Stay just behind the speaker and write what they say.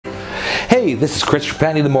Hey, this is Chris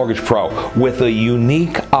Trapani, the Mortgage Pro, with a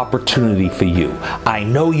unique opportunity for you. I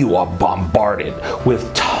know you are bombarded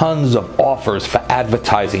with tons of offers for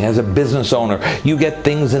advertising. As a business owner, you get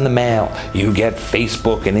things in the mail. You get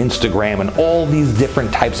Facebook and Instagram and all these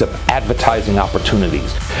different types of advertising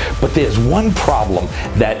opportunities. But there's one problem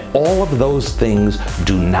that all of those things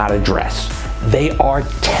do not address. They are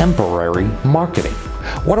temporary marketing.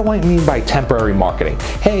 What do I mean by temporary marketing?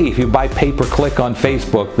 Hey, if you buy pay-per-click on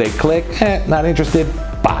Facebook, they click, not interested,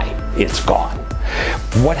 bye, it's gone.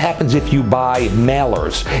 What happens if you buy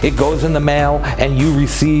mailers? It goes in the mail and you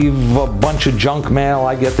receive a bunch of junk mail.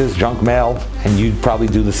 I get this junk mail, and you probably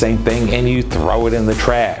do the same thing, and you throw it in the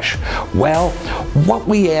trash. Well, what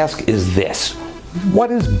we ask is this.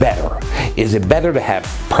 What is better? Is it better to have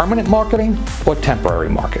permanent marketing or temporary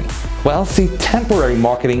marketing? Well, see, temporary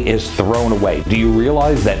marketing is thrown away. Do you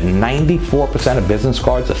realize that 94% of business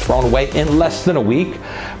cards are thrown away in less than a week?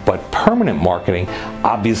 But permanent marketing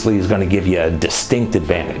obviously is going to give you a distinct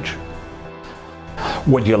advantage.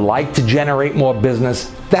 Would you like to generate more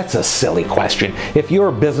business? That's a silly question. If you're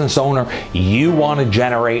a business owner, you want to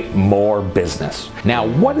generate more business. Now,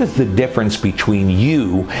 what is the difference between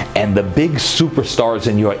you and the big superstars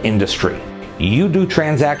in your industry? You do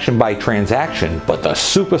transaction by transaction, but the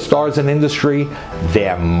superstars in industry,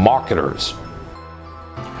 they're marketers.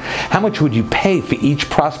 How much would you pay for each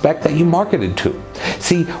prospect that you marketed to?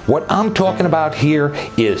 See, what I'm talking about here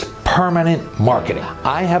is permanent marketing.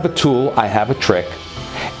 I have a tool, I have a trick,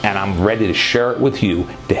 and I'm ready to share it with you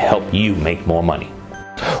to help you make more money.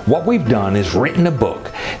 What we've done is written a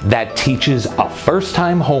book that teaches a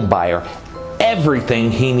first-time home buyer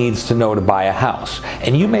everything he needs to know to buy a house.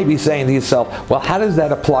 And you may be saying to yourself, well, how does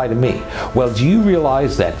that apply to me? Well, do you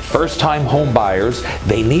realize that first-time home buyers,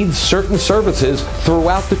 they need certain services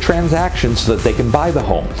throughout the transaction so that they can buy the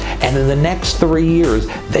home? And in the next 3 years,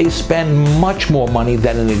 they spend much more money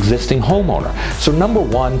than an existing homeowner. So number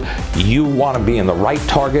one, you want to be in the right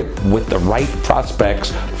target with the right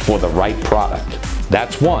prospects for the right product.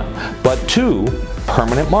 That's one. But two,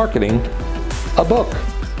 permanent marketing, a book.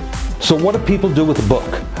 So what do people do with a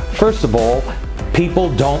book? First of all,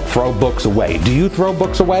 people don't throw books away. Do you throw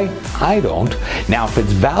books away? I don't. Now, if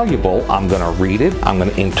it's valuable, I'm going to read it, I'm going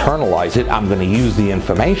to internalize it, I'm going to use the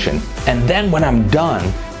information, and then when I'm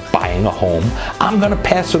done buying a home, I'm going to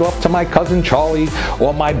pass it off to my cousin Charlie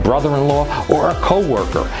or my brother-in-law or a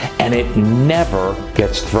coworker, and it never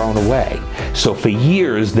gets thrown away. So for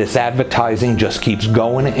years, this advertising just keeps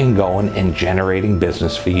going and generating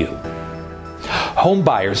business for you. Home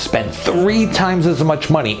buyers spend 3 times as much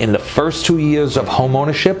money in the first 2 years of home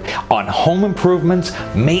ownership on home improvements,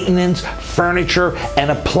 maintenance, furniture,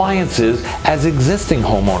 and appliances as existing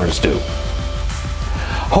homeowners do.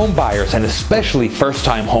 Home buyers, and especially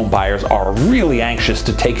first-time home buyers, are really anxious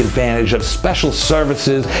to take advantage of special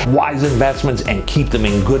services, wise investments, and keep them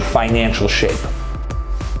in good financial shape.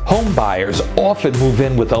 Home buyers often move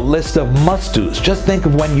in with a list of must-dos. Just think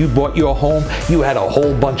of when you bought your home, you had a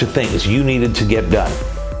whole bunch of things you needed to get done.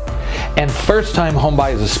 And first-time home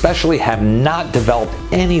buyers especially have not developed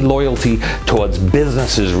any loyalty towards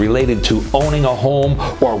businesses related to owning a home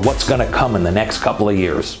or what's going to come in the next couple of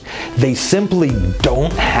years. They simply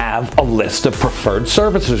don't have a list of preferred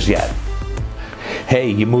services yet. Hey,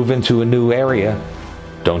 you move into a new area,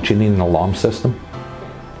 don't you need an alarm system?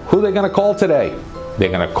 Who are they going to call today? They're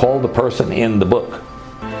going to call the person in the book.